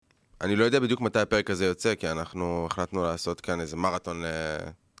אני לא יודע בדיוק מתי הפרק הזה יוצא, כי אנחנו החלטנו לעשות כאן איזה מרתון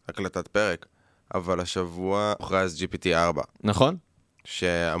להקלטת פרק, אבל השבוע הוכרז GPT-4. נכון.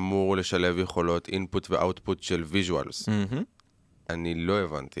 שאמור לשלב יכולות input ו-output של visuals. אני לא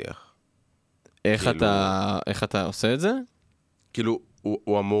הבנתי איך. איך אתה עושה את זה? כאילו,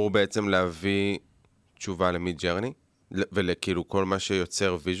 הוא אמור בעצם להביא תשובה למיד ג'רני, ולכאילו כל מה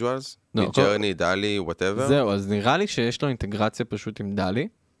שיוצר ויז'ואלס, מיד ג'רני, דלי, whatever. זהו, אז נראה לי שיש לו אינטגרציה פשוט עם דלי.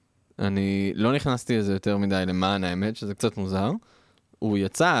 אני לא נכנסתי לזה יותר מדי למען האמת, שזה קצת מוזר. הוא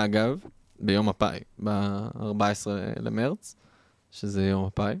יצא, אגב, ביום הפאי, ב-14 למרץ, שזה יום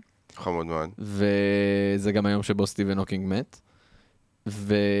הפאי. חמוד מאוד. וזה גם היום שבו סטיבן הוקינג מת.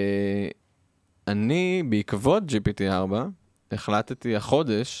 ואני, בעקבות GPT-4, החלטתי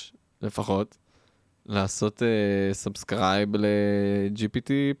החודש, לפחות, לעשות סאבסקרייב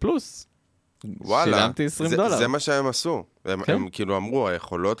ל-GPT פלוס. וואלה. שילמתי $20. זה מה שהם עשו. הם כאילו אמרו,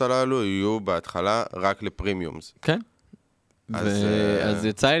 היכולות הללו יהיו בהתחלה רק לפרימיומס. כן. אז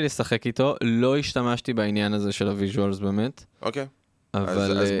יצא לי לשחק איתו, לא השתמשתי בעניין הזה של הוויז'ואלס באמת. אוקיי.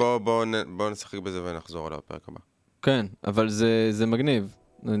 אבל... אז בואו נשחק בזה ונחזור על הפרק הבא. כן, אבל זה מגניב.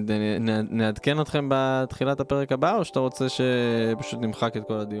 נעדכן אתכם בתחילת הפרק הבא, או שאתה רוצה שפשוט נמחק את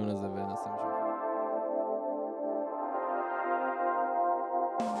כל הדיון הזה ונעשה משהו?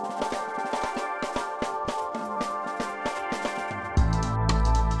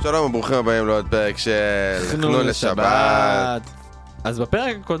 שלום וברוכים הבאים לעוד פרק של חנון לשבת. אז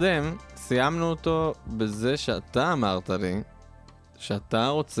בפרק הקודם סיימנו אותו בזה שאתה אמרת לי שאתה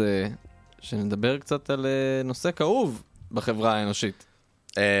רוצה שנדבר קצת על נושא כאוב בחברה האנושית.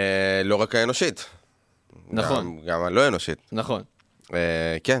 לא רק האנושית. נכון. גם הלא אנושית. נכון.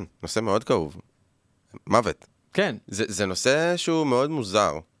 כן, נושא מאוד כאוב. מוות. כן. זה נושא שהוא מאוד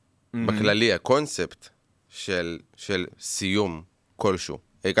מוזר. בכללי, הקונספט של סיום כלשהו.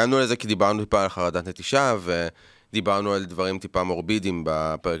 הגענו לזה כי דיברנו טיפה על חרדת נטישה, ודיברנו על דברים טיפה מורבידים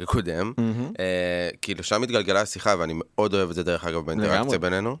בפרק הקודם. כאילו שם התגלגלה השיחה, ואני מאוד אוהב את זה דרך אגב באינטראקציה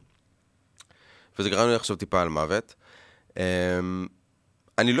בינינו. וזה גרמנו לי לחשוב טיפה על מוות.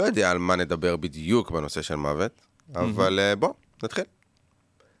 אני לא יודע על מה נדבר בדיוק בנושא של מוות, אבל בוא, נתחיל.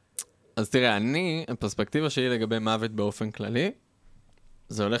 אז תראה, הפרספקטיבה שלי לגבי מוות באופן כללי,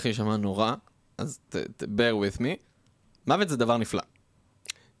 זה הולך להישמע נורא, אז bear with me. מוות זה דבר נפלא.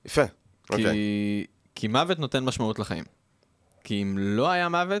 יפה, אוקיי. כי מוות נותן משמעות לחיים. כי אם לא היה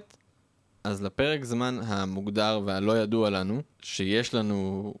מוות, אז לפרק זמן המוגדר והלא ידוע לנו, שיש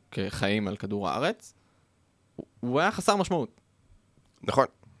לנו כחיים על כדור הארץ, הוא היה חסר משמעות. נכון.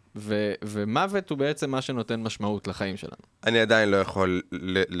 ומוות הוא בעצם מה שנותן משמעות לחיים שלנו. אני עדיין לא יכול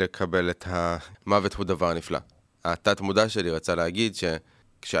לקבל את המוות הוא דבר נפלא. התת מודע שלי רצה להגיד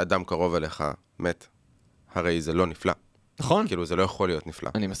שכשאדם קרוב אליך מת, הרי זה לא נפלא. נכון. כאילו זה לא יכול להיות נפלא.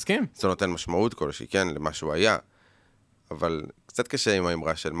 אני מסכים. זה נותן משמעות כלשהי, כן, למה שהוא היה, אבל קצת קשה עם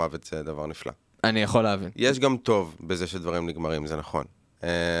האמרה של מוות זה דבר נפלא. אני יכול להבין. יש גם טוב בזה שדברים נגמרים, זה נכון.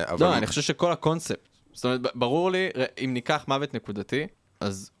 לא, אני חושב שכל הקונספט, זאת אומרת, ברור לי, אם ניקח מוות נקודתי,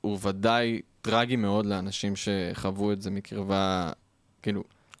 אז הוא ודאי טרגי מאוד לאנשים שחוו את זה מקרבה, כאילו...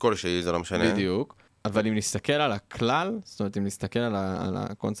 כלשהי, זה לא משנה. בדיוק. אבל אם נסתכל על הכלל, זאת אומרת, אם נסתכל על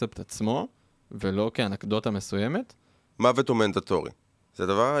הקונספט עצמו, ולא כאנקדוטה מסוימת, מוות הוא מנדטורי. זה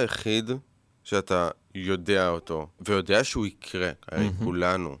הדבר היחיד שאתה יודע אותו, ויודע שהוא יקרה, הרי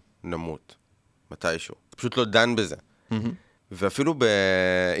כולנו נמות, מתישהו. אתה פשוט לא דן בזה. ואפילו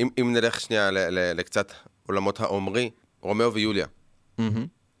אם נלך שנייה לקצת עולמות האומרי, רומאו ויוליה.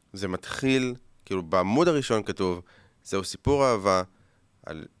 זה מתחיל, כאילו בעמוד הראשון כתוב, זהו סיפור אהבה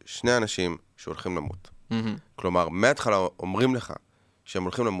על שני אנשים שהולכים למות. כלומר, מההתחלה אומרים לך שהם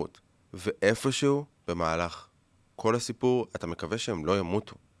הולכים למות, ואיפשהו במהלך כל הסיפור, אתה מקווה שהם לא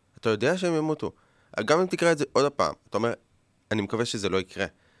ימותו. אתה יודע שהם ימותו. גם אם תקרא את זה עוד הפעם, אתה אומר, אני מקווה שזה לא יקרה,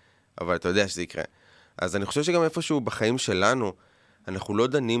 אבל אתה יודע שזה יקרה. אז אני חושב שגם איפשהו בחיים שלנו, אנחנו לא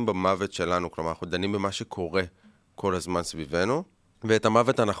דנים במוות שלנו, כלומר, אנחנו דנים במה שקורה כל הזמן סביבנו, ואת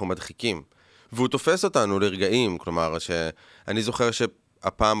המוות אנחנו מדחיקים. והוא תופס אותנו לרגעים, כלומר, שאני זוכר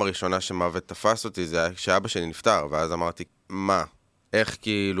שהפעם הראשונה שמוות תפס אותי, זה היה כשאבא שלי נפטר, ואז אמרתי, מה? איך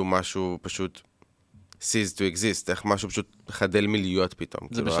כאילו משהו פשוט cease to exist, איך משהו פשוט חדל מלהיות פתאום.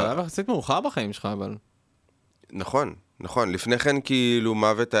 זה בשלב יחסית מאוחר בחיים שלך, אבל... נכון, נכון. לפני כן כאילו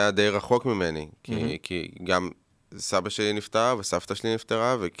מוות היה די רחוק ממני, כי גם סבא שלי נפטר וסבתא שלי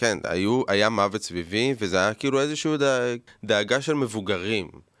נפטרה, וכן, היה מוות סביבי, וזה היה כאילו איזשהו דאגה של מבוגרים.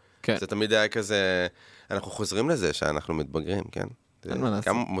 כן. זה תמיד היה כזה, אנחנו חוזרים לזה שאנחנו מתבגרים, כן?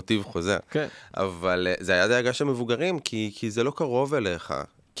 גם מוטיב חוזר. כן. אבל זה היה דאגה של מבוגרים, כי זה לא קרוב אליך.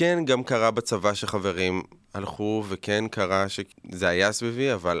 כן, גם קרה בצבא שחברים הלכו וכן קרה שזה היה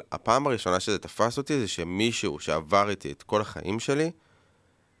סביבי, אבל הפעם הראשונה שזה תפס אותי זה שמישהו שעבר איתי את כל החיים שלי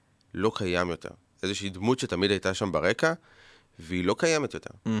לא קיים יותר. איזושהי דמות שתמיד הייתה שם ברקע, והיא לא קיימת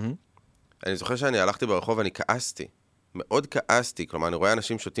יותר. אני זוכר שאני הלכתי ברחוב ואני כעסתי, מאוד כעסתי, כלומר אני רואה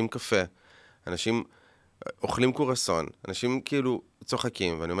אנשים שותים קפה, אנשים אוכלים קורסון, אנשים כאילו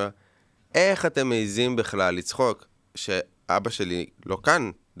צוחקים, ואני אומר, איך אתם מעיזים בכלל לצחוק שאבא שלי לא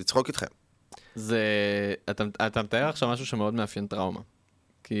כאן, לצחוק איתכם? אתה מתאר עכשיו משהו שמאוד מאפיין טראומה.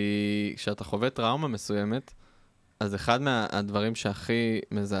 כי כשאתה חווה טראומה מסוימת, אז אחד מהדברים שהכי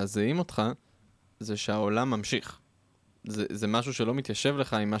מזעזעים אותך, זה שהעולם ממשיך. זה משהו שלא מתיישב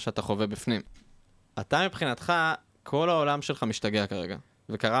לך עם מה שאתה חווה בפנים. אתה מבחינתך, כל העולם שלך משתגע כרגע,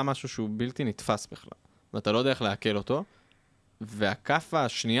 וקרה משהו שהוא בלתי נתפס בכלל, ואתה לא יודע איך להקל אותו, והכף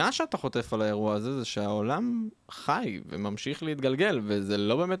השנייה שאתה חוטף על האירוע הזה, זה שהעולם חי וממשיך להתגלגל, וזה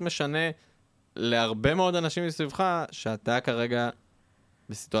לא באמת משנה להרבה מאוד אנשים מסביבך, שאתה כרגע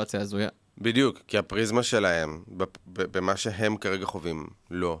בסיטואציה הזויה. בדיוק, כי הפריזמה שלהם, במה שהם כרגע חווים,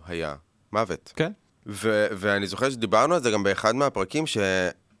 לא היה מוות. כן. ואני זוכר שדיברנו על זה גם באחד מהפרקים,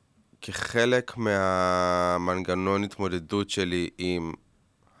 שכחלק מהמנגנון התמודדות שלי עם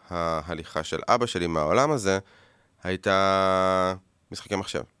ההליכה של אבא שלי מהעולם הזה, הייתה משחקי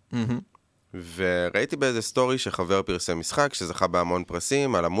מחשב. וראיתי באיזה סטורי שחבר פרסם משחק, שזכה בהמון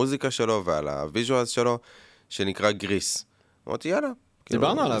פרסים על המוזיקה שלו ועל הוויז'ואלס שלו, שנקרא גריס. אמרתי, יאללה.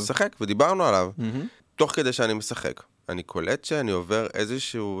 דיברנו עליו. משחק, ודיברנו עליו. תוך כדי שאני משחק. אני קולט שאני עובר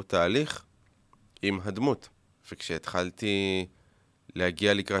איזשהו תהליך עם הדמות. וכשהתחלתי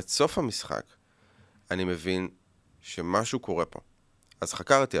להגיע לקראת סוף המשחק, אני מבין שמשהו קורה פה. אז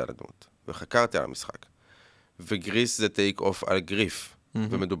חקרתי על הדמות, וחקרתי על המשחק. וגריס זה טייק אוף על גריף.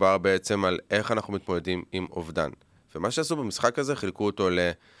 ומדובר בעצם על איך אנחנו מתמודדים עם אובדן. ומה שעשו במשחק הזה, חילקו אותו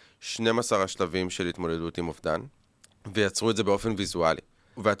ל-12 השלבים של התמודדות עם אובדן, ויצרו את זה באופן ויזואלי.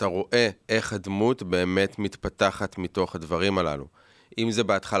 ואתה רואה איך הדמות באמת מתפתחת מתוך הדברים הללו. אם זה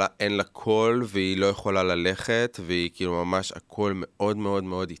בהתחלה אין לה קול, והיא לא יכולה ללכת, והיא כאילו ממש הכל מאוד מאוד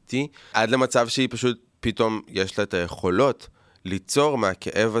מאוד איטי, עד למצב שהיא פשוט פתאום יש לה את היכולות ליצור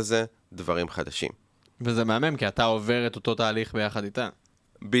מהכאב הזה דברים חדשים. וזה מהמם, כי אתה עובר את אותו תהליך ביחד איתה.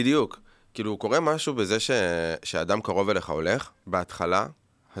 בדיוק. כאילו, קורה משהו בזה שאדם קרוב אליך הולך, בהתחלה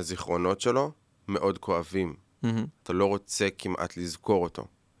הזיכרונות שלו מאוד כואבים. אתה לא רוצה כמעט לזכור אותו.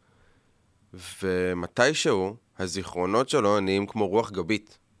 ומתישהו, הזיכרונות שלו נהיים כמו רוח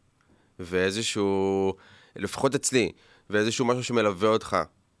גבית. ואיזשהו, לפחות אצלי, ואיזשהו משהו שמלווה אותך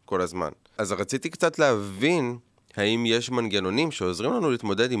כל הזמן. אז רציתי קצת להבין האם יש מנגנונים שעוזרים לנו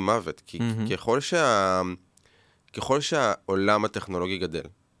להתמודד עם מוות. כי ככל שהעולם הטכנולוגי גדל,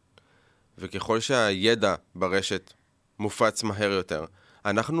 וככל שהידע ברשת מופץ מהר יותר,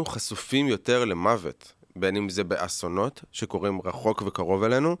 אנחנו חשופים יותר למוות. בין אם זה באסונות שקורים רחוק וקרוב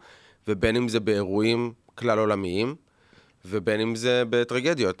אלינו, ובין אם זה באירועים כלל עולמיים, ובין אם זה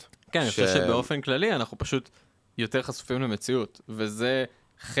בטרגדיות. כן, אני חושב שבאופן כללי אנחנו פשוט יותר חשופים למציאות, וזה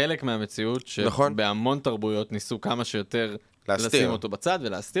חלק מהמציאות שבהמון תרבויות ניסו כמה שיותר לשים אותו בצד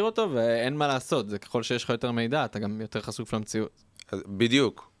ולהסתיר אותו, ואין מה לעשות. זה ככל שיש לך יותר מידע, אתה גם יותר חשוף למציאות.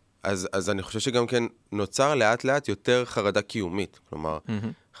 בדיוק. אז אני חושב שגם כן נוצר לאט לאט יותר חרדה קיומית. כלומר,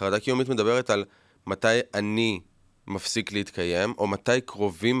 חרדה קיומית מדברת על מתי אני מפסיק להתקיים, או מתי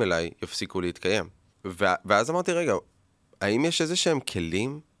קרובים אליי יפסיקו להתקיים. ואז אמרתי, רגע, האם יש איזה שהם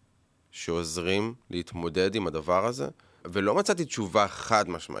כלים שעוזרים להתמודד עם הדבר הזה? ולא מצאתי תשובה חד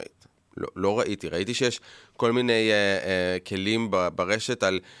משמעית. לא ראיתי. ראיתי שיש כל מיני כלים ברשת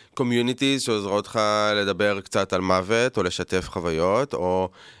על communities שעוזרות לך לדבר קצת על מוות, או לשתף חוויות, או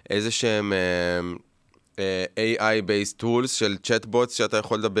איזה שהם AI-based tools של chatbots שאתה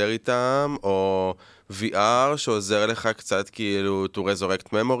יכול לדבר איתם, או VR שעוזר לך קצת כאילו to resurrect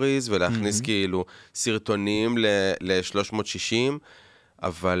memories, ולהכניס כאילו סרטונים ל-360,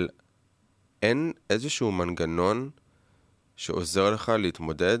 אבל אין איזשהו מנגנון שעוזר לך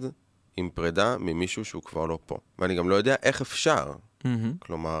להתמודד עם פרידה ממישהו שהוא כבר לא פה. ואני גם לא יודע איך אפשר.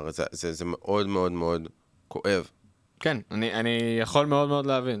 כלומר, זה מאוד מאוד מאוד כואב. כן, אני יכול מאוד מאוד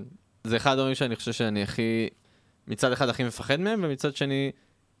להבין. זה אחד הדברים שאני חושב שאני מצד אחד הכי מפחד מהם, ומצד שני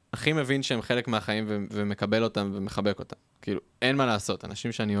הכי מבין שהם חלק מהחיים ומקבל אותם ומחבק אותם. כאילו, אין מה לעשות.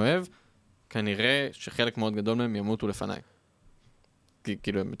 אנשים שאני אוהב, כנראה שחלק מאוד גדול מהם ימותו לפניי.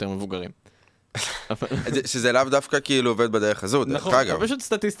 כאילו, הם יותר מבוגרים. שזה לאו דווקא כאילו עובד בדרך הזו, דרך אגב. נכון, פשוט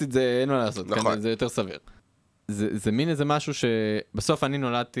סטטיסטית זה אין מה לעשות, זה יותר סביר. זה מין איזה משהו שבסוף אני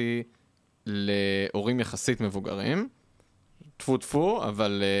נולדתי להורים יחסית מבוגרים, טפו,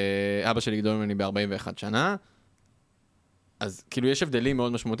 אבל אבא שלי גדול ממני ב-41 שנה, אז כאילו יש הבדלים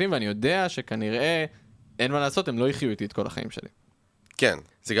מאוד משמעותיים, ואני יודע שכנראה אין מה לעשות, הם לא יחיו איתי את כל החיים שלי. כן,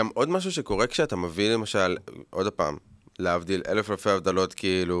 זה גם עוד משהו שקורה כשאתה מביא למשל, עוד הפעם, להבדיל אלפי הבדלות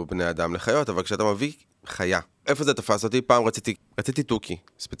כאילו בני אדם לחיות, אבל כשאתה מביא חיה, איפה זה תפס אותי? פעם רציתי טוקי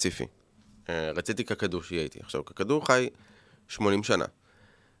ספציפי. רציתי קקדו שיהיה איתי. עכשיו, קקדו חי 80 שנה.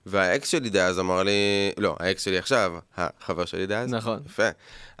 והאקס שלי דאז אמר לי, לא, האקס שלי עכשיו, החבר שלי דאז. נכון. יפה.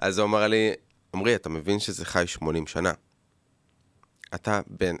 אז הוא אמר לי, עמרי, אתה מבין שזה חי 80 שנה. אתה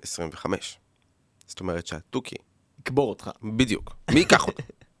בן 25. זאת אומרת שהטוקי יקבור אותך. בדיוק. מי ייקח אותו?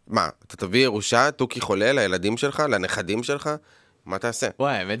 מה, אתה תביא ירושה, טוקי חולה לילדים שלך, לנכדים שלך? מה תעשה?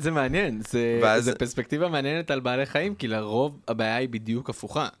 וואי, האמת זה מעניין. זה פרספקטיבה מעניינת על בעלי חיים, כי לרוב הבעיה היא בדיוק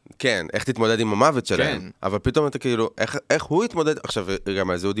הפוכה. כן, איך תתמודד עם המוות שלהם. כן. אבל פתאום אתה כאילו, איך הוא יתמודד? עכשיו, גם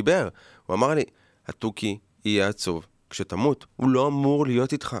על זה הוא דיבר. הוא אמר לי, הטוקי יהיה עצוב. כשתמות, הוא לא אמור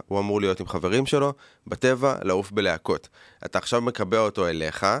להיות איתך. הוא אמור להיות עם חברים שלו, בטבע, לעוף בלהקות. אתה עכשיו מקבע אותו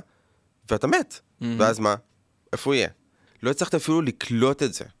אליך, ואתה מת. ואז מה? איפה הוא יהיה? לא הצלחת אפילו לקלוט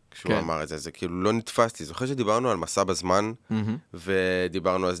את זה, כשהוא אמר את זה. זה כאילו לא נתפס לי. זוכר שדיברנו על מסע בזמן,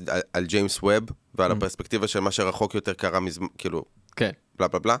 ודיברנו על ג'יימס ווב, ועל הפרספקטיבה של מה שרחוק יותר קרה מזמן, כאילו, בלה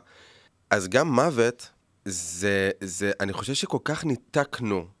בלה בלה. אז גם מוות, אני חושב שכל כך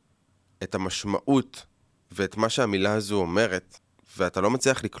ניתקנו את המשמעות, ואת מה שהמילה הזו אומרת, ואתה לא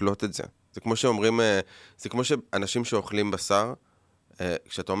מצליח לקלוט את זה. זה כמו שאומרים, זה כמו שאנשים שאוכלים בשר,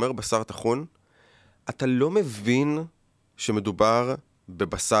 כשאתה אומר בשר תחון, אתה לא מבין שמדובר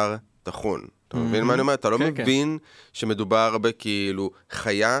בבשר תחון. אתה מבין מה אני אומר? אתה לא מבין שמדובר בכאילו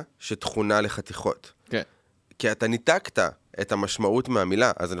חיה שתכונה לחתיכות. כן. כי אתה ניתקת את המשמעות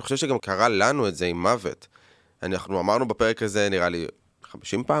מהמילה. אז אני חושב שגם קרה לנו את זה עם מוות. אנחנו אמרנו בפרק הזה, נראה לי,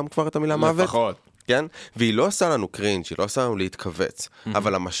 50 פעם כבר את המילה מוות. לפחות. כן? והיא לא עושה לנו קרינג', היא לא עושה לנו להתכווץ.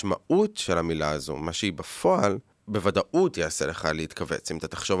 אבל המשמעות של המילה הזו, מה שהיא בפועל, בוודאות יעשה לך להתכווץ, אם אתה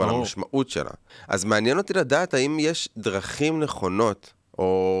תחשוב על המשמעות שלה. אז מעניין אותי לדעת האם יש דרכים נכונות,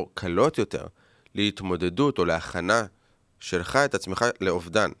 או קלות יותר, להתמודדות או להכנה שלך את עצמך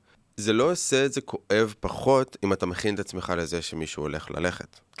לאובדן. זה לא עושה את זה כואב פחות, אם אתה מכין את עצמך לזה שמישהו הולך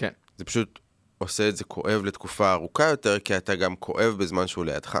ללכת. כן. זה פשוט עושה את זה כואב לתקופה ארוכה יותר, כי אתה גם כואב בזמן שהוא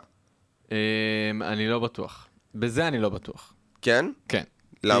לידך. אני לא בטוח. בזה אני לא בטוח. כן? כן.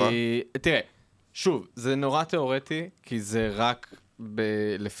 למה? תראה, שוב, זה נורא תיאורטי, כי זה רק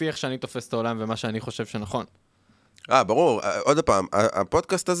לפי איך שאני תופס את העולם ומה שאני חושב שנכון. ברור. עוד פעם,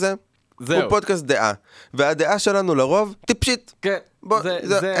 הפודקאסט הזה זהו. הוא פודקאסט דעה. והדעה שלנו לרוב טיפשית. כן.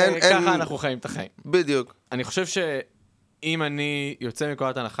 ככה אנחנו חיים את החיים. בדיוק. אני חושב שאם אני יוצא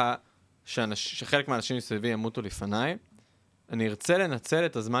מנקודת הנחה שחלק מהאנשים מסביבי ימותו לפניי, אני ארצה לנצל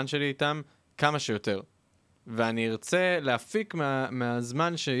את הזמן שלי איתם כמה שיותר. ואני ארצה להפיק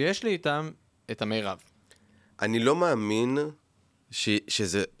מהזמן שיש לי איתם את המירב. אני לא מאמין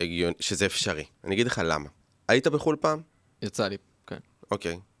שזה אפשרי. אני אגיד לך למה. היית בחול פעם? יצא לי, כן.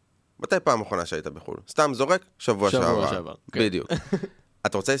 אוקיי. מתי פעם אחרונה שהיית בחול? סתם זורק? שבוע שעבר. כן. בדיוק.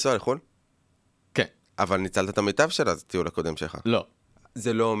 אתה רוצה לנסוע לחול? כן. אבל ניצלת את המיטב של הטיול הקודם שלך. לא.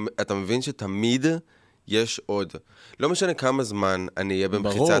 זה לא, אתה מבין שתמיד יש עוד. לא משנה כמה זמן אני אהיה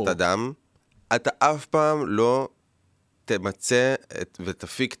במחיצת אדם, אתה אף פעם לא תמצא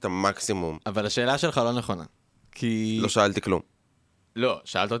ותפיק את המקסימום. אבל השאלה שלך לא נכונה. כי... לא שאלתי כלום. לא,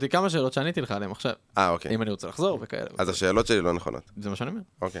 שאלת אותי כמה שאלות שעניתי לך עליהן עכשיו. אוקיי. אם אני רוצה לחזור וכאלה. אז השאלות שלי לא נכונות. זה מה שאני אומר.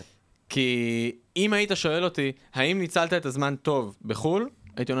 אוקיי. כי אם היית שואל אותי, האם ניצלת את הזמן טוב בחול,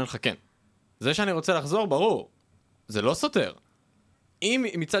 הייתי עונה לך כן. זה שאני רוצה לחזור, ברור. זה לא סותר. אם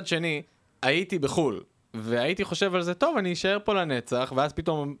מצד שני, הייתי בחול, והייתי חושב על זה, טוב, אני אשאר פה לנצח, ואז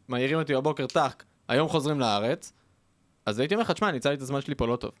פתאום מעירים אותי בבוקר, טק, היום חוזרים לארץ, אז הייתי אומר לך, תשמע, ניצלתי את הזמן שלי פה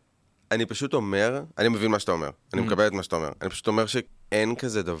לא טוב. אני פשוט אומר, אני מבין מה שאתה אומר, אני מקבל את מה שאתה אומר, אני פשוט אומר שאין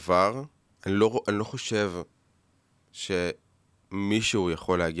כזה דבר, אני לא חושב שמישהו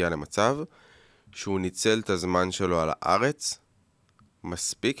יכול להגיע למצב שהוא ניצל את הזמן שלו על הארץ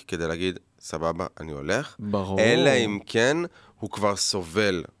מספיק כדי להגיד, סבבה, אני הולך. ברור. אלא אם כן, הוא כבר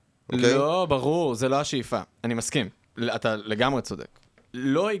סובל. אוקיי? לא, ברור, זה לא השאיפה. אני מסכים. אתה לגמרי צודק.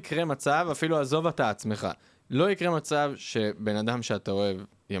 לא יקרה מצב, אפילו עזוב אתה עצמך, לא יקרה מצב שבן אדם שאתה אוהב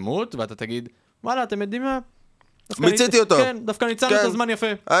ימות, ואתה תגיד, וואלה, אתם יודעים מה? מיציתי אותו. כן, דווקא ניצלנו את הזמן יפה.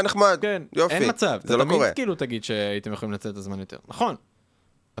 נחמד, כן, יופי. אין מצב. זה לא קורה. אתה תמיד כאילו תגיד שהייתם יכולים לצאת את הזמן יותר. נכון.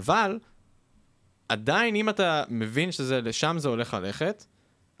 אבל, עדיין אם אתה מבין שלשם זה הולך ללכת,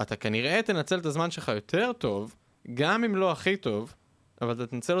 אתה כנראה תנצל את הזמן שלך יותר טוב, גם אם לא הכי טוב, אבל אתה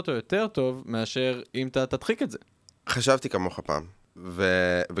תנצל אותו יותר טוב מאשר אם אתה תדחיק את זה. חשבתי כמוך פעם,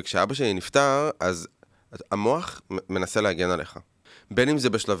 וכשאבא שלי נפטר, אז המוח מנסה להגן עליך. בין אם זה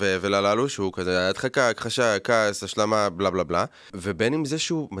בשלבי אבל הללו, שהוא כזה הדחקה, הכחשה, כעס, השלמה, בלה בלה בלה, ובין אם זה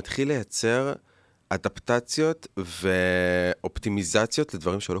שהוא מתחיל לייצר אדפטציות ואופטימיזציות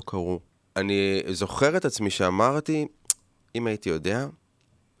לדברים שלא קרו. אני זוכר את עצמי שאמרתי, אם הייתי יודע,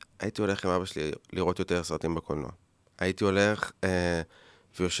 הייתי הולך עם אבא שלי לראות יותר סרטים בקולנוע. הייתי הולך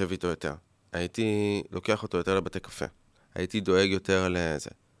ויושב איתו יותר. הייתי לוקח אותו יותר לבתי קפה. הייתי דואג יותר לזה.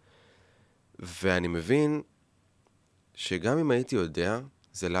 ואני מבין שגם אם הייתי יודע,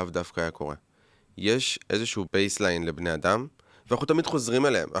 זה לאו דווקא היה קורה. יש איזשהו בייסליין לבני אדם, ואנחנו תמיד חוזרים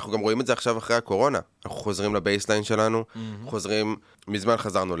אליהם. אנחנו גם רואים את זה עכשיו אחרי הקורונה. אנחנו חוזרים לבייסליין שלנו, חוזרים, מזמן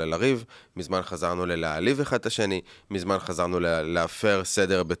חזרנו ללריב, מזמן חזרנו ללהעליב אחד את השני, מזמן חזרנו להפר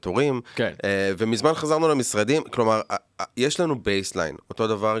סדר בתורים, כן. ומזמן חזרנו למשרדים. כלומר, יש לנו בייסליין. אותו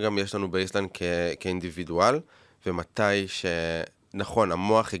דבר גם יש לנו בייסליין כאינדיבידואל, ומתי נכון,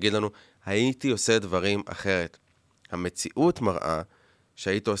 המוח יגיד לנו, הייתי עושה דברים אחרת. המציאות מראה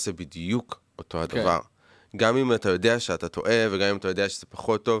שהיית עושה בדיוק אותו הדבר. גם אם אתה יודע שאתה טועה, וגם אם אתה יודע שזה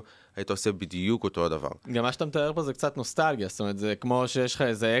פחות טוב, היית עושה בדיוק אותו הדבר. גם מה שאתה מתאר פה זה קצת נוסטלגיה, זאת אומרת, זה כמו שיש לך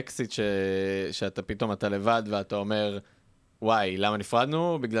איזה אקסיט שאתה פתאום אתה לבד, ואתה אומר, וואי, למה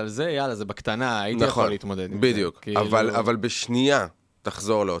נפרדנו? בגלל זה, יאללה, זה בקטנה, הייתי יכול להתמודד עם זה. בדיוק, אבל בשנייה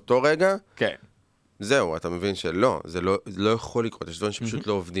תחזור לאותו רגע, כן. זהו, אתה מבין שלא, זה לא יכול לקרות, יש דברים שפשוט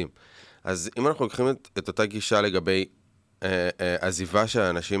לא עובדים. אז אם אנחנו לוקחים את אותה גישה לגבי עזיבה של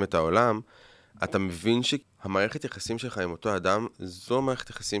האנשים את העולם, אתה מבין שהמערכת יחסים שלך עם אותו אדם, זו מערכת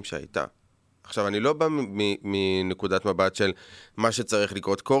יחסים שהייתה. עכשיו, אני לא בא מנקודת מבט של מה שצריך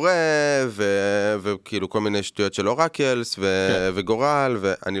לקרות קורה, וכאילו כל מיני שטויות של אורקלס, וגורל,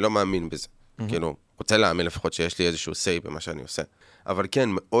 ואני לא מאמין בזה. כאילו, רוצה להאמין לפחות שיש לי איזשהו say במה שאני עושה. אבל כן,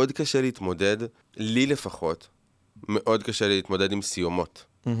 מאוד קשה להתמודד, לי לפחות, מאוד קשה להתמודד עם סיומות.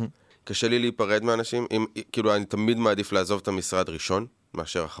 קשה לי להיפרד מאנשים, כאילו, אני תמיד מעדיף לעזוב את המשרד ראשון,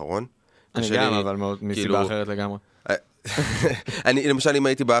 מאשר אחרון. אני גם, אבל מסיבה אחרת לגמרי. אני, למשל, אם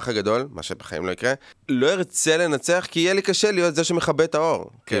הייתי באח הגדול, מה שבחיים לא יקרה, לא ארצה לנצח, כי יהיה לי קשה להיות זה שמכבה את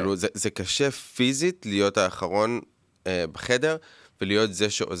האור. כאילו, זה קשה פיזית להיות האחרון בחדר, ולהיות זה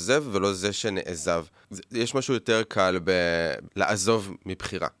שעוזב, ולא זה שנעזב. יש משהו יותר קל לעזוב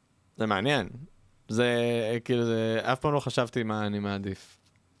מבחירה. זה מעניין. זה, כאילו, אף פעם לא חשבתי מה אני מעדיף.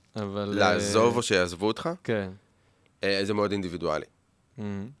 אבל... לעזוב או שיעזבו אותך? כן. זה מאוד אינדיבידואלי.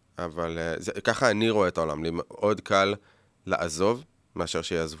 אבל ככה אני רואה את העולם. לי מאוד קל לעזוב מאשר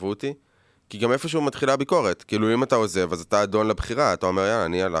שיעזבו אותי, כי גם איפשהו מתחילה ביקורת. כאילו, אם אתה עוזב, אז אתה אדון לבחירה. אתה אומר, יאללה,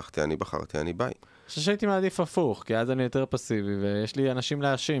 אני הלכתי, אני בחרתי, אני ביי. אני חושב שהייתי מעדיף הפוך, כי אז אני יותר פסיבי, ויש לי אנשים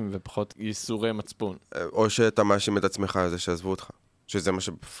להאשים, ופחות ייסורי מצפון. או שאתה מאשים את עצמך על זה שעזבו אותך. שזה מה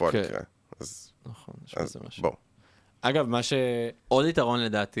שבפועל יקרה. נכון, יש בזה משהו. בוא. אגב, מה שעוד יתרון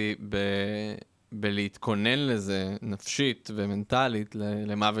לדעתי בלהתכונן לזה נפשית ומנטלית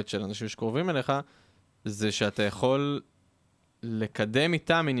למוות של אנשים שקרובים אליך, זה שאתה יכול לקדם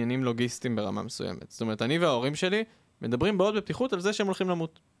איתם עניינים לוגיסטיים ברמה מסוימת. זאת אומרת, אני וההורים שלי מדברים מאוד בפתיחות על זה שהם הולכים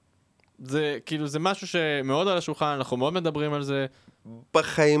למות. זה כאילו, זה משהו שמאוד על השולחן, אנחנו מאוד מדברים על זה.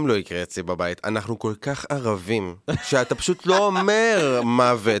 בחיים לא יקרה אצלי בבית. אנחנו כל כך ערבים, שאתה פשוט לא אומר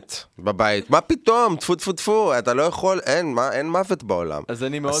מוות בבית. מה פתאום? טפו טפו טפו, אתה לא יכול, אין מוות בעולם. אז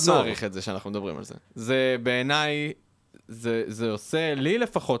אני מאוד מעריך את זה שאנחנו מדברים על זה. זה בעיניי, זה עושה לי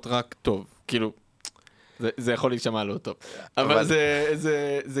לפחות רק טוב. כאילו, זה יכול להישמע לא טוב. אבל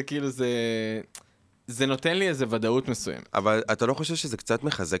זה כאילו, זה נותן לי איזו ודאות מסוימת. אבל אתה לא חושב שזה קצת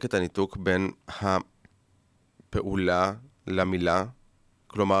מחזק את הניתוק בין הפעולה למילה?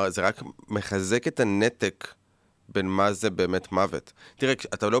 כלומר, זה רק מחזק את הנתק בין מה זה באמת מוות. תראה,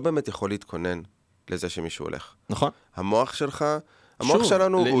 אתה לא באמת יכול להתכונן לזה שמישהו הולך. נכון. המוח שלך, המוח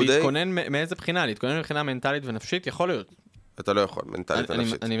שלנו הוא די... להתכונן מאיזה בחינה? להתכונן מבחינה מנטלית ונפשית יכול להיות. אתה לא יכול, מנטלית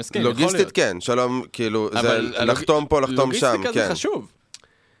ונפשית. אני מסכים, יכול להיות. לוגיסטית כן, שלום, כאילו, זה לחתום פה, לחתום שם, כן. לוגיסטיקה זה חשוב.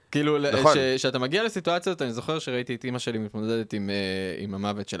 כאילו, שאתה מגיע לסיטואציות, אני זוכר שראיתי את אמא שלי מתמודדת עם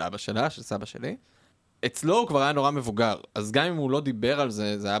המוות של אבא שלה, של סבא שלי. אצלו הוא כבר היה נורא מבוגר, אז גם אם הוא לא דיבר על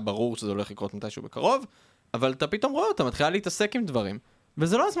זה, זה היה ברור שזה הולך לקרות מתישהו בקרוב, אבל אתה פתאום רואה אותה, מתחילה להתעסק עם דברים,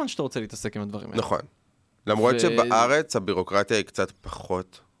 וזה לא הזמן שאתה רוצה להתעסק עם הדברים האלה. נכון. למרות שבארץ הבירוקרטיה היא קצת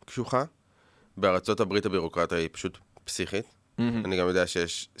פחות קשוחה, בארצות הברית הבירוקרטיה היא פשוט פסיכית. אני גם יודע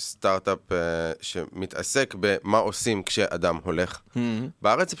שיש סטארט-אפ שמתעסק במה עושים כשאדם הולך.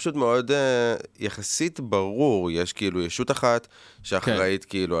 בארץ זה פשוט מאוד יחסית ברור, יש כאילו ישות אחת שאחראית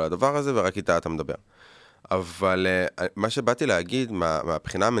כאילו על הדבר הזה, ורק איתה אתה מדבר. אבל מה שבאתי להגיד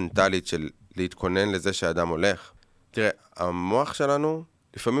מהבחינה המנטלית של להתכונן לזה שהאדם הולך, תראה, המוח שלנו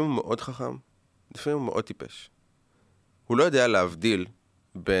לפעמים הוא מאוד חכם, לפעמים הוא מאוד טיפש. הוא לא יודע להבדיל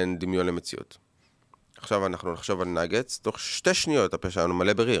בין דמיון למציאות. עכשיו אנחנו נחשוב על נגץ, תוך 2 שניות הפה שלנו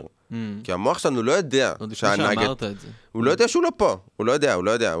מלא בריר. כי המוח שלנו לא יודע שהנגט... הוא לא יודע שהוא לא פה. הוא לא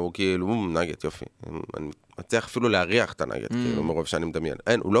יודע. הוא כאילו, נגט, יופי. אני מצליח אפילו להריח את הנגט, כאילו, מרוב שאני מדמיין.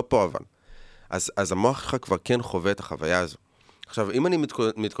 אין, הוא לא פה אבל. אז המוח שלך כבר כן חווה את החוויה הזו. עכשיו, אם אני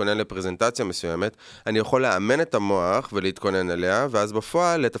מתכונן לפרזנטציה מסוימת, אני יכול לאמן את המוח ולהתכונן אליה, ואז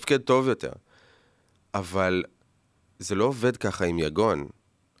בפועל לתפקד טוב יותר. אבל זה לא עובד ככה עם יגון.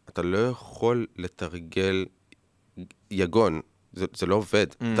 אתה לא יכול לתרגל יגון. זה לא עובד.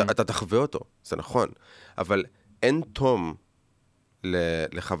 אתה תחווה אותו, זה נכון. אבל אין תום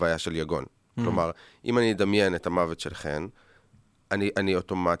לחוויה של יגון. כלומר, אם אני אדמיין את המוות שלכן, אני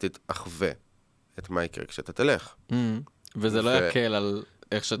אוטומטית אחווה את מה יקרה כשאתה תלך. וזה לא יקל על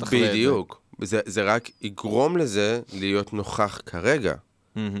איך שתחווה את זה. בדיוק. זה רק יגרום לזה להיות נוכח כרגע,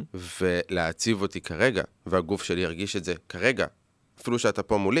 ולהציב אותי כרגע, והגוף שלי ירגיש את זה כרגע, אפילו שאתה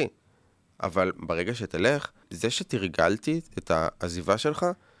פה מולי. אבל ברגע שתלך, זה שתרגלתי את העזיבה שלך,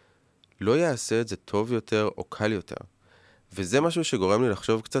 לא יעשה את זה טוב יותר או קל יותר. וזה משהו שגורם לי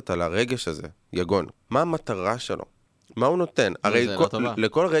לחשוב קצת על הרגש הזה, יגון. מה המטרה שלו? מה הוא נותן? הרי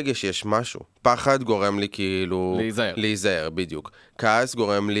לכל רגש יש משהו. פחד גורם לי כאילו... להיזהר, בדיוק. כעס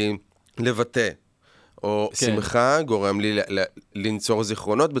גורם לי לבטא. או שמחה גורם לי לנצור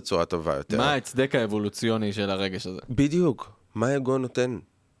זיכרונות בצורה טובה יותר. מה ההצדק האבולוציוני של הרגש הזה? בדיוק. מה היגון נותן?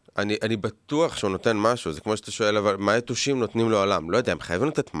 אני בטוח שהוא נותן משהו. זה כמו שאתה שואל, אבל מה היתושים נותנים לעולם? לא יודע, הם חייבים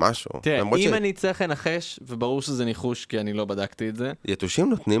לתת משהו. תראה, אם אני צריך לנחש, וברור שזה ניחוש כי אני לא בדקתי את זה. יתושים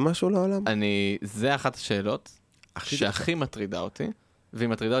נותנים משהו לעולם? זה אחת השאלות שהכי מטרידה אותי, והיא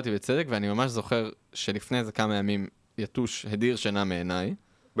מטרידה אותי בצדק, ואני ממש זוכר שלפני איזה כמה ימים יתוש הדיר שינה מעיניי.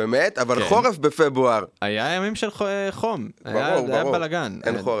 באמת? אבל חורף בפברואר. היה ימים של חום. ברור. היה בלגן.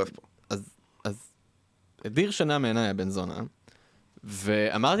 אין חורף פה. אז הדיר שינה מעיניי הבן זונה,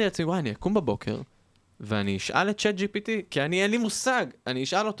 ואמרתי לעצמי, וואי, אני אקום בבוקר, ואני אשאל את צ'אט GPT, כי אין לי מושג. אני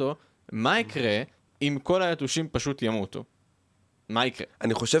אשאל אותו, מה יקרה אם כל היתושים פשוט ימותו? מה יקרה?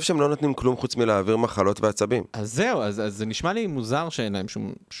 אני חושב שהם לא נותנים כלום חוץ מלהעביר מחלות ועצבים. אז זהו, אז זה נשמע לי מוזר שאין להם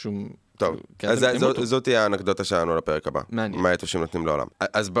שום... טוב, אז זאת תהיה האנקדוטה שלנו לפרק הבא. מעניין. מה היתושים נותנים לעולם.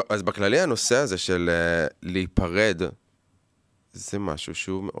 אז בכללי הנושא הזה של להיפרד, זה משהו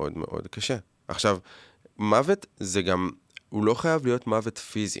שהוא מאוד מאוד קשה. עכשיו, מוות זה גם, הוא לא חייב להיות מוות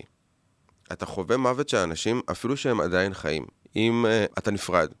פיזי. אתה חווה מוות של אנשים, אפילו שהם עדיין חיים. אם אתה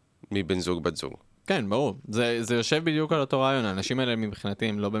נפרד מבן זוג, בת זוג. כן, ברור. זה יושב בדיוק על אותו רעיון. האנשים האלה מבחינתי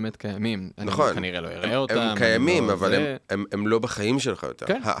הם לא באמת קיימים. נכון. אני כנראה לא אראה אותם. הם קיימים, אבל הם לא בחיים שלך יותר.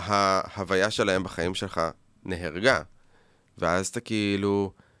 כן. ההוויה שלהם בחיים שלך נהרגה. ואז אתה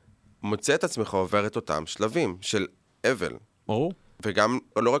כאילו מוצא את עצמך עובר את אותם שלבים של אבל. ברור. וגם,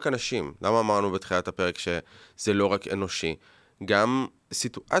 לא רק אנשים. למה אמרנו בתחילת הפרק שזה לא רק אנושי? גם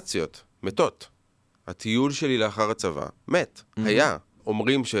סיטואציות מתות. הטיול שלי לאחר הצבא מת. היה.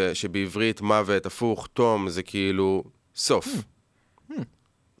 אומרים שבעברית מוות הפוך, תום, זה כאילו סוף.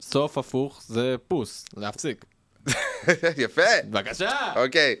 סוף הפוך זה פוס, להפסיק. יפה. בבקשה.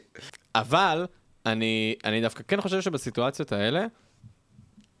 אוקיי. אבל אני דווקא כן חושב שבסיטואציות האלה,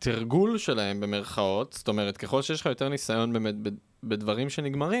 תרגול שלהם במרכאות, זאת אומרת, ככל שיש לך יותר ניסיון באמת בדברים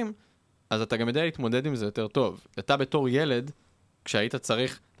שנגמרים, אז אתה גם יודע להתמודד עם זה יותר טוב. אתה בתור ילד, כשהיית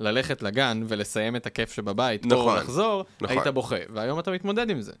צריך ללכת לגן ולסיים את הכיף שבבית, נכון, או לחזור, נכון. היית בוכה, והיום אתה מתמודד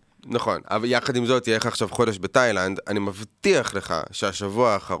עם זה. נכון, אבל יחד עם זאת, יהיה לך עכשיו חודש בתאילנד, אני מבטיח לך שהשבוע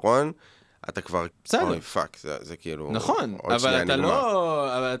האחרון, אתה כבר... בסדר. אוי, פאק, זה כאילו... נכון, אבל אתה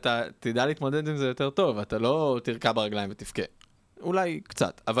לא... אבל אתה תדע להתמודד עם זה יותר טוב, אתה לא תרקע ברגליים ותפקה. אולי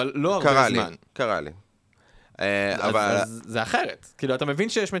קצת, אבל לא הרבה זמן. קרה לי. אז זה אחרת. כאילו, אתה מבין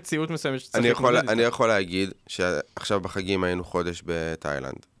שיש מציאות מסוימת שצריך להתמודד איתה. אני יכול להגיד שעכשיו בחגים היינו חודש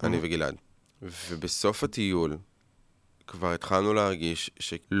בתאילנד, אני וגלעד. ובסוף הטיול כבר התחלנו להרגיש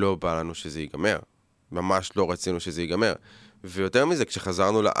שלא בא לנו שזה ייגמר. ממש לא רצינו שזה ייגמר. ויותר מזה,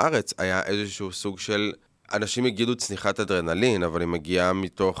 כשחזרנו לארץ, היה איזשהו סוג של... אנשים יגידו צניחת אדרנלין, אבל היא מגיעה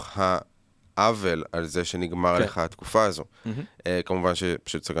מתוך העוול על זה שנגמר לך התקופה הזו. כמובן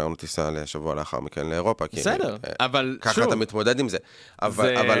שפשוט סגרנו טיסה לשבוע לאחר מכן לאירופה. בסדר, אבל שוב... ככה אתה מתמודד עם זה.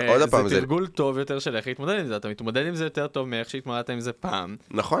 אבל עוד הפעם זה תרגול טוב יותר של איך להתמודד עם זה. אתה מתמודד עם זה יותר טוב מאיך שהתמודדת עם זה פעם.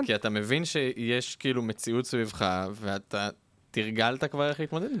 נכון. כי אתה מבין שיש כאילו מציאות סביבך, ואתה תרגלת כבר איך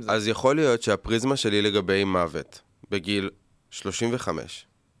להתמודד עם זה. אז יכול להיות שהפריזמה שלי לגבי מוות בגיל 35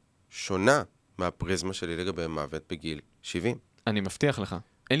 שונה מהפריזמה שלי לגבי מוות בגיל 70. אני מבטיח לך.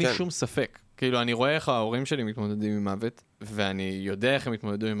 אין לי שום ספק. כאילו, אני רואה איך ההורים שלי מתמודדים עם מוות, ואני יודע איך הם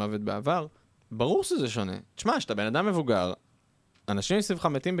מתמודדו עם מוות בעבר. ברור שזה שונה. תשמע, שאתה בן אדם מבוגר, אנשים מסביבך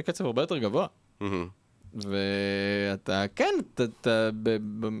מתים בקצב הרבה יותר גבוה. ואתה, כן, אתה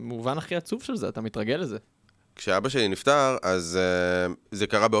במובן הכי עצוב של זה, אתה מתרגל לזה. כשאבא שלי נפטר, אז זה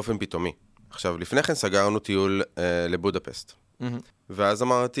קרה באופן פתאומי. עכשיו, לפני כן סגרנו טיול לבודפסט. ואז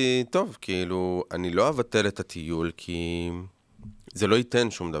אמרתי, טוב, כאילו, אני לא אבטל את הטיול, כי זה לא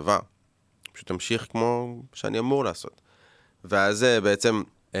ייתן שום דבר. פשוט תמשיך כמו שאני אמור לעשות. ואז בעצם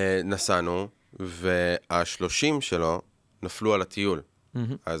נסענו, וה30 שלו נפלו על הטיול.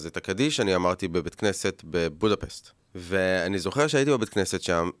 אז את הקדיש אני אמרתי בבית כנסת בבודפסט. ואני זוכר שהייתי בבית כנסת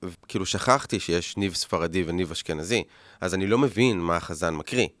שם, כאילו שכחתי שיש ניב ספרדי וניב אשכנזי, אז אני לא מבין מה החזן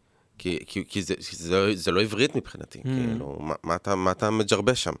מקריא. כי זה לא עברית מבחינתי, כאילו, מה אתה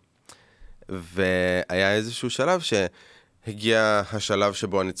מג'רבה שם? והיה איזשהו שלב שהגיע השלב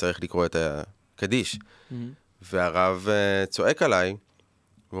שבו אני צריך לקרוא את הקדיש, והרב צועק עליי,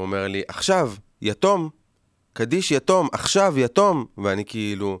 והוא אומר לי, עכשיו, יתום, קדיש יתום, עכשיו יתום, ואני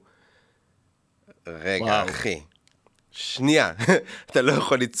כאילו, רגע, אחי, שנייה, אתה לא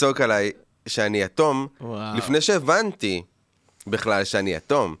יכול לצעוק עליי שאני יתום, לפני שהבנתי בכלל שאני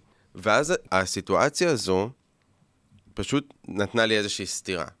יתום. ואז הסיטואציה הזו פשוט נתנה לי איזושהי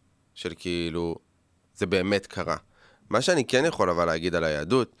סתירה, של כאילו, זה באמת קרה. מה שאני כן יכול אבל להגיד על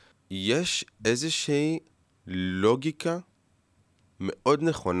היהדות, יש איזושהי לוגיקה מאוד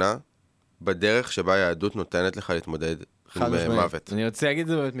נכונה בדרך שבה היהדות נותנת לך להתמודד עם מוות. אני רוצה להגיד את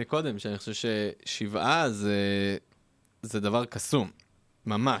זה באמת מקודם, שאני חושב ששבעה זה דבר קסום.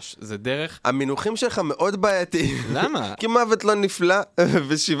 ממש, זה דרך... המינוחים שלך מאוד בעייתיים. למה? כי מוות לא נפלא,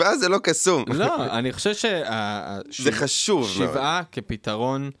 ושבעה זה לא קסום. לא, אני חושב זה חשוב מאוד. שבעה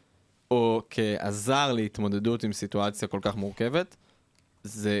כפתרון, או כעזר להתמודדות עם סיטואציה כל כך מורכבת,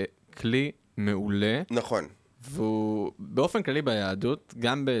 זה כלי מעולה. נכון. והוא באופן כללי ביהדות,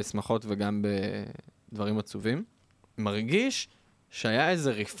 גם בשמחות וגם בדברים עצובים, מרגיש שהיה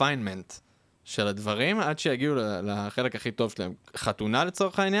איזה refinement של הדברים, עד שיגיעו לחלק הכי טוב שלהם. חתונה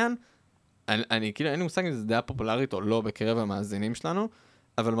לצורך העניין, אני כאילו, אין לי מושג אם זה דעה פופולרית או לא בקרב המאזינים שלנו,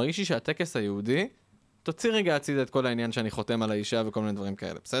 אבל מרגיש לי שהטקס היהודי, תוציא רגע הצידה את כל העניין שאני חותם על האישה וכל מיני דברים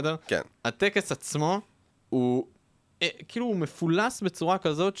כאלה, בסדר? כן. הטקס עצמו, הוא כאילו הוא מפולס בצורה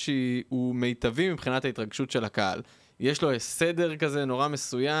כזאת שהוא מיטבי מבחינת ההתרגשות של הקהל. יש לו סדר כזה נורא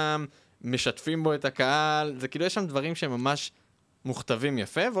מסוים, משתפים בו את הקהל, זה כאילו יש שם דברים שהם ממש מוכתבים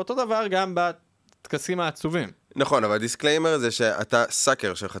יפה, ואותו דבר גם בטקסים העצובים. נכון, אבל הדיסקליימר זה שאתה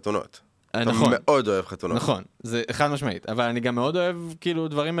סאקר של חתונות. נכון. אתה מאוד אוהב חתונות. נכון, זה חד משמעית, אבל אני גם מאוד אוהב כאילו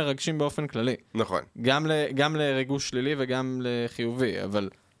דברים מרגשים באופן כללי. נכון. גם לריגוש שלילי וגם לחיובי, אבל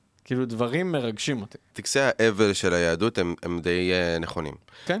כאילו דברים מרגשים אותי. טקסי האבל של היהדות הם די נכונים.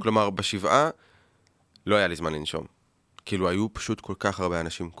 כן. כלומר, בשבעה לא היה לי זמן לנשום. כאילו, היו פשוט כל כך הרבה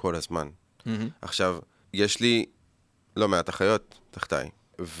אנשים כל הזמן. עכשיו, יש לי לא מעט אחיות תחתיי,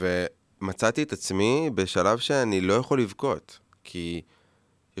 ומצאתי את עצמי בשלב שאני לא יכול לבכות, כי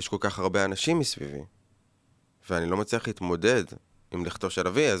יש כל כך הרבה אנשים מסביבי, ואני לא מצליח להתמודד עם לכתו של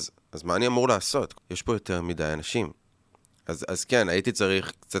אבי, אז מה אני אמור לעשות? יש פה יותר מדי אנשים. אז כן, הייתי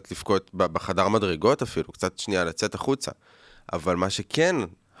צריך קצת לבכות בחדר מדרגות אפילו, קצת שנייה לצאת החוצה. אבל מה שכן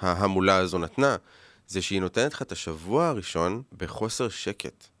ההמולה הזו נתנה, זה שהיא נותנת לך את השבוע הראשון בחוסר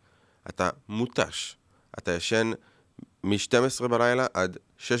שקט. אתה מוטש. אתה ישן מ-12 בלילה עד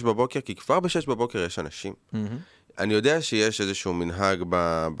 6 בבוקר, כי כבר ב-6 בבוקר יש אנשים. אני יודע שיש איזשהו מנהג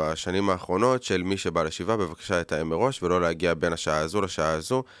בשנים האחרונות של מי שבא לשבעה, בבקשה לתאם מראש, ולא להגיע בין השעה הזו לשעה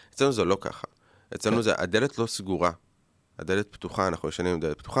הזו. אצלנו זה לא ככה. אצלנו זה, הדלת לא סגורה. הדלת פתוחה, אנחנו ישנים עם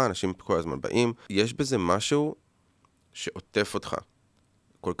דלת פתוחה, אנשים כל הזמן באים. יש בזה משהו שעוטף אותך.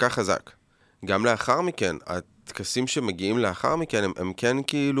 כל כך חזק. גם לאחר מכן, הטקסים שמגיעים לאחר מכן, הם כן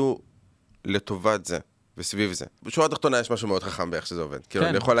כאילו לטובת זה, וסביב זה. בשורה התחתונה יש משהו מאוד חכם באיך שזה עובד. כאילו,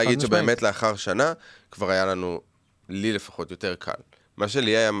 אני יכול להגיד שבאמת לאחר שנה, כבר היה לנו, לי לפחות, יותר קל. מה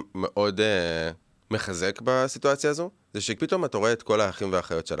שלי היה מאוד מחזק בסיטואציה הזו, זה שפתאום אתה רואה את כל האחים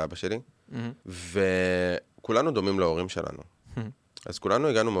והאחיות של אבא שלי, וכולנו דומים להורים שלנו. אז כולנו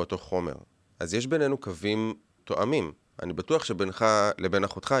הגענו מאותו חומר. אז יש בינינו קווים תואמים. אני בטוח שבינך לבין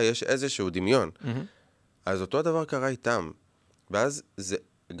אחותך יש איזשהו דמיון. אז אותו הדבר קרה איתם. ואז זה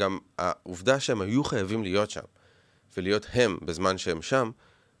גם העובדה שהם היו חייבים להיות שם, ולהיות הם בזמן שהם שם,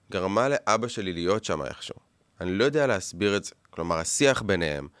 גרמה לאבא שלי להיות שם איכשהו. אני לא יודע להסביר את זה. כלומר, השיח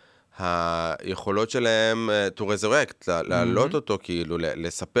ביניהם, היכולות שלהם to resurrect, להעלות אותו, כאילו,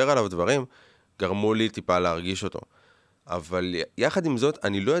 לספר עליו דברים, גרמו לי טיפה להרגיש אותו. אבל יחד עם זאת,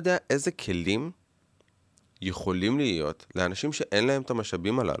 אני לא יודע איזה כלים יכולים להיות לאנשים שאין להם את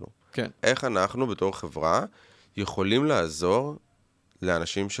המשאבים הללו. כן. איך אנחנו בתור חברה יכולים לעזור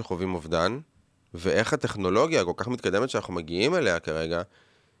לאנשים שחווים אובדן, ואיך הטכנולוגיה כל כך מתקדמת שאנחנו מגיעים אליה כרגע,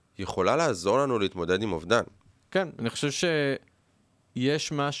 יכולה לעזור לנו להתמודד עם אובדן. כן, אני חושב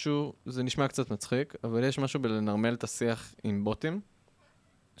שיש משהו, זה נשמע קצת מצחיק, אבל יש משהו בלנרמל את השיח עם בוטים,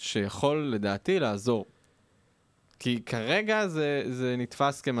 שיכול לדעתי לעזור. כי כרגע זה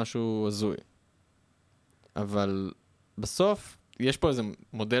נתפס כמשהו הזוי. אבל בסוף יש פה איזה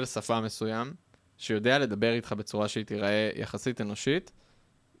מודל שפה מסוים, שיודע לדבר איתך בצורה שהיא תיראה יחסית אנושית,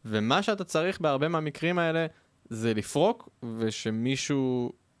 ומה שאתה צריך בהרבה מהמקרים האלה, זה לפרוק,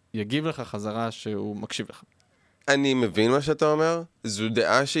 ושמישהו יגיב לך חזרה שהוא מקשיב לך. אני מבין מה שאתה אומר. זו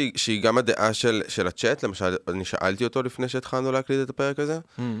דעה שהיא גם הדעה של הצ'אט. למשל, אני שאלתי אותו לפני שהתחלנו להקליט את הפרק הזה.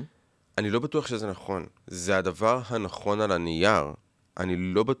 אני לא בטוח שזה נכון. זה הדבר הנכון על הנייר. אני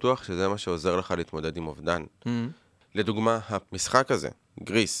לא בטוח שזה מה שעוזר לך להתמודד עם אובדן. לדוגמה, המשחק הזה,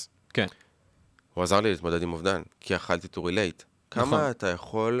 גריס. כן. הוא עזר לי להתמודד עם אובדן, כי יכלתי to relate. כמה אתה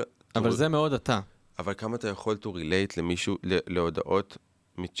יכול... אבל זה מאוד אתה. אבל כמה אתה יכול to relate למישהו, להודעות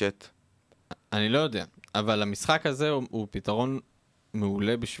מצ'אט? אני לא יודע. אבל המשחק הזה הוא פתרון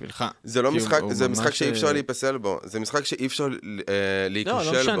מעולה בשבילך. זה לא משחק, זה משחק שאי אפשר להיפסל בו. זה משחק שאי אפשר להיכשל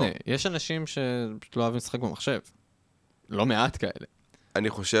בו. לא משנה. יש אנשים שפשוט לא אוהבים לשחק במחשב. לא מעט כאלה. אני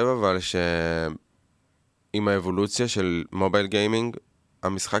חושב אבל שעם האבולוציה של מובייל גיימינג,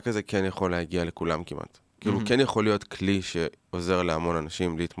 המשחק הזה כן יכול להגיע לכולם כמעט. כאילו, כן יכול להיות כלי שעוזר להמון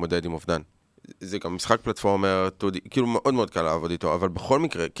אנשים להתמודד עם אובדן. זה גם משחק פלטפורמר, כאילו מאוד מאוד קל לעבוד איתו, אבל בכל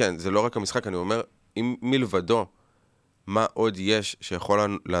מקרה, כן, זה לא רק המשחק, אני אומר, אם מלבדו, מה עוד יש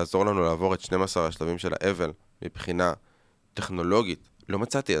שיכול לעזור לנו לעבור את 12 השלבים של האבל, מבחינה טכנולוגית? לא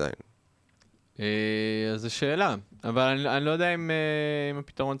מצאתי עדיין. אז זו שאלה, אבל אני לא יודע אם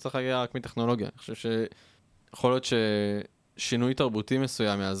הפתרון צריך להגיע רק מטכנולוגיה. אני חושב שיכול להיות ששינוי תרבותי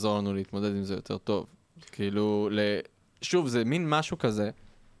מסוים יעזור לנו להתמודד עם זה יותר טוב. כאילו, שוב, זה מין משהו כזה,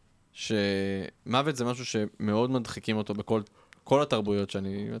 שמוות זה משהו שמאוד מדחיקים אותו בכל התרבויות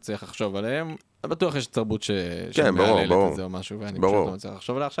שאני מצליח לחשוב עליהן. בטוח יש תרבות שמעללת את זה או משהו, ואני פשוט לא מצליח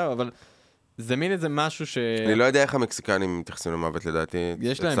לחשוב עליה עכשיו, אבל זה מין איזה משהו אני לא יודע איך המקסיקנים מתייחסים למוות לדעתי.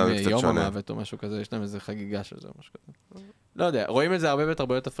 יש להם יום המוות או משהו כזה, יש להם איזה חגיגה של זה או משהו כזה. לא יודע, רואים את זה הרבה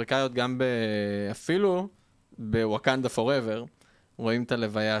בתרבויות אפריקאיות, גם אפילו בוואקנדה פוראבר, רואים את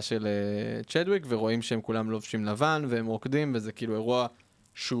הלוויה של צ'דוויק, ורואים שהם כולם לובשים לבן, והם רוקדים, וזה כאילו אירוע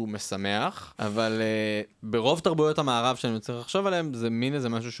שהוא משמח, אבל ברוב תרבויות המערב שאני צריך לחשוב עליהם, זה מין איזה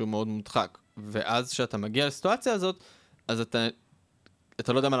משהו שהוא מאוד מודחק. ואז כשאתה מגיע לסיטואציה הזאת, אז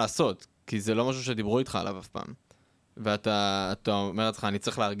אתה לא יודע מה לעשות, כי זה לא משהו שדיברו איתך עליו אף פעם. ואתה אומר לעצמך, אני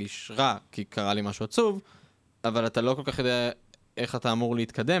צריך להרגיש רע, כי קרה לי משהו עצוב, אבל אתה לא כל כך יודע איך אתה אמור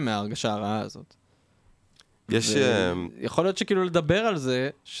להתקדם מההרגשה הרעה הזאת. יכול להיות שכאילו לדבר על זה,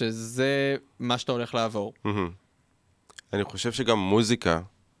 שזה מה שאתה הולך לעבור. אני חושב שגם מוזיקה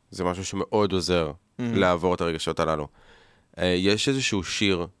זה משהו שמאוד עוזר לעבור את הרגשות הללו. יש איזשהו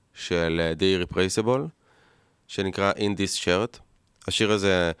שיר של The Irreplaceable, שנקרא In This Shirt. השיר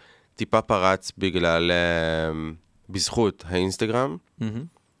הזה טיפה פרץ בזכות האינסטגרם,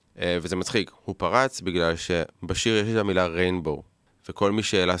 וזה מצחיק. הוא פרץ בגלל שבשיר יש את המילה ריינבו, וכל מי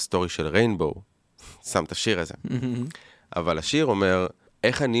שאלה סטורי של ריינבו, שם את השיר הזה. אבל השיר אומר,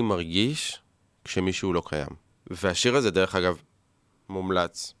 איך אני מרגיש כשמישהו לא קיים. והשיר הזה, דרך אגב,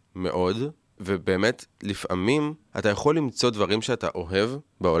 מומלץ מאוד, ובאמת, לפעמים אתה יכול למצוא דברים שאתה אוהב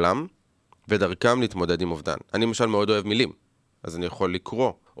בעולם, ודרכם להתמודד עם אובדן. אני למשל מאוד אוהב מילים, אז אני יכול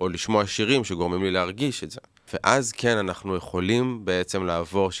לקרוא, או לשמוע שירים שגורמים לי להרגיש את זה. ואז כן, אנחנו יכולים בעצם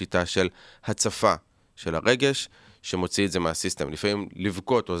לעבור שיטה של הצפה של הרגש, שמוציא את זה מהסיסטם. לפעמים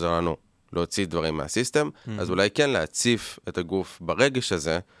לבכות עוזר לנו להוציא דברים מהסיסטם, אז אולי כן להציף את הגוף ברגש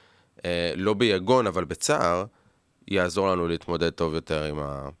הזה, לא ביגון, אבל בצער, יעזור לנו להתמודד טוב יותר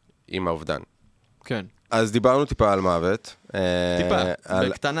עם האובדן. כן. אז דיברנו טיפה על מוות. טיפה,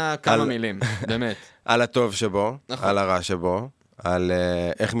 בקטנה כמה מילים, באמת. על הטוב שבו, על הרע שבו, על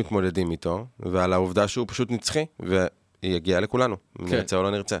איך מתמודדים איתו, ועל העובדה שהוא פשוט נצחי, ויגיע לכולנו, נרצה או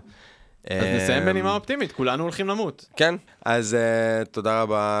לא נרצה. אז נסיים בנימה אופטימית, כולנו הולכים למות. כן, אז תודה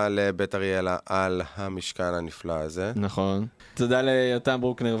רבה לבית אריאלה על המשכן הנפלא הזה. נכון. תודה ליותם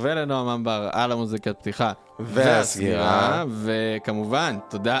ברוקנר ולנועם אמבר על המוזיקת פתיחה והסגירה. וכמובן,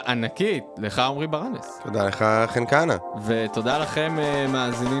 תודה ענקית לך עמרי ברנס. תודה לך חן כהנא. ותודה לכם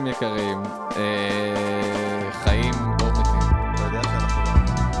מאזינים יקרים.